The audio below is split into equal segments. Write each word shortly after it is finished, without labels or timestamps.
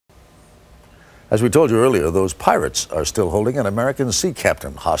As we told you earlier, those pirates are still holding an American sea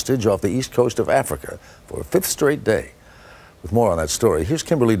captain hostage off the east coast of Africa for a fifth straight day. With more on that story, here's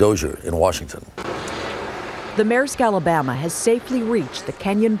Kimberly Dozier in Washington. The Maersk, Alabama has safely reached the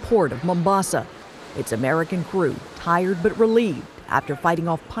Kenyan port of Mombasa. Its American crew tired but relieved after fighting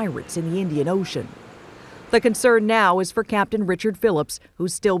off pirates in the Indian Ocean. The concern now is for Captain Richard Phillips,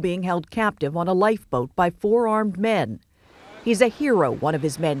 who's still being held captive on a lifeboat by 4 armed men. He's a hero, one of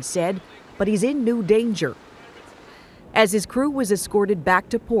his men said, but he's in new danger. As his crew was escorted back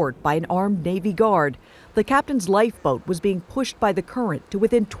to port by an armed Navy guard, the captain's lifeboat was being pushed by the current to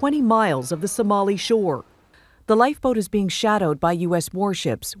within 20 miles of the Somali shore. The lifeboat is being shadowed by U.S.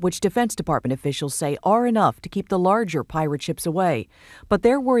 warships, which Defense Department officials say are enough to keep the larger pirate ships away. But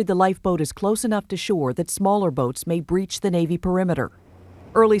they're worried the lifeboat is close enough to shore that smaller boats may breach the Navy perimeter.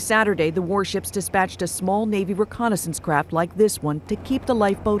 Early Saturday, the warships dispatched a small Navy reconnaissance craft like this one to keep the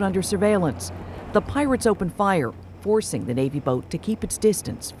lifeboat under surveillance. The pirates opened fire, forcing the Navy boat to keep its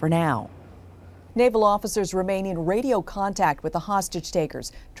distance for now. Naval officers remain in radio contact with the hostage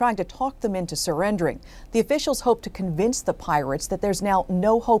takers, trying to talk them into surrendering. The officials hope to convince the pirates that there's now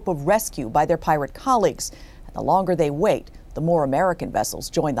no hope of rescue by their pirate colleagues. And the longer they wait, the more American vessels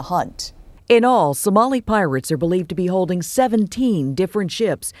join the hunt. In all, Somali pirates are believed to be holding 17 different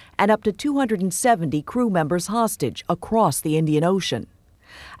ships and up to 270 crew members hostage across the Indian Ocean.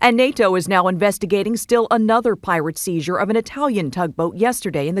 And NATO is now investigating still another pirate seizure of an Italian tugboat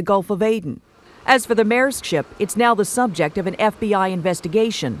yesterday in the Gulf of Aden. As for the Maersk ship, it's now the subject of an FBI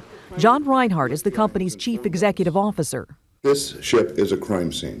investigation. John Reinhardt is the company's chief executive officer. This ship is a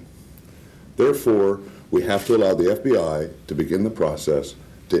crime scene. Therefore, we have to allow the FBI to begin the process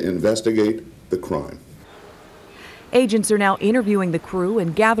to investigate the crime. Agents are now interviewing the crew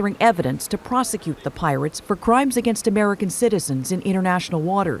and gathering evidence to prosecute the pirates for crimes against American citizens in international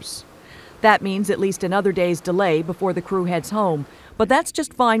waters. That means at least another day's delay before the crew heads home, but that's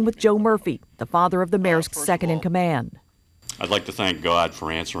just fine with Joe Murphy, the father of the Maersk's second-in-command. I'd like to thank God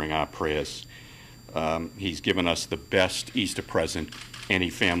for answering our prayers. He's given us the best Easter present any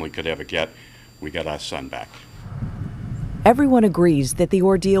family could ever get. We got our son back. Everyone agrees that the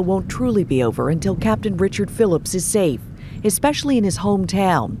ordeal won't truly be over until Captain Richard Phillips is safe, especially in his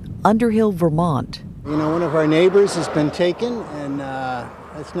hometown, Underhill, Vermont. You know, one of our neighbors has been taken, and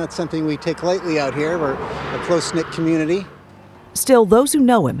that's not something we take lightly out here. We're a close-knit community. Still, those who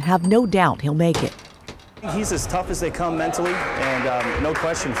know him have no doubt he'll make it. He's as tough as they come mentally, and no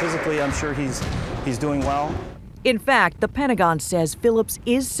question, physically, I'm sure he's doing well. In fact, the Pentagon says Phillips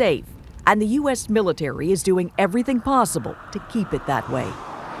is safe, and the U.S. military is doing everything possible to keep it that way.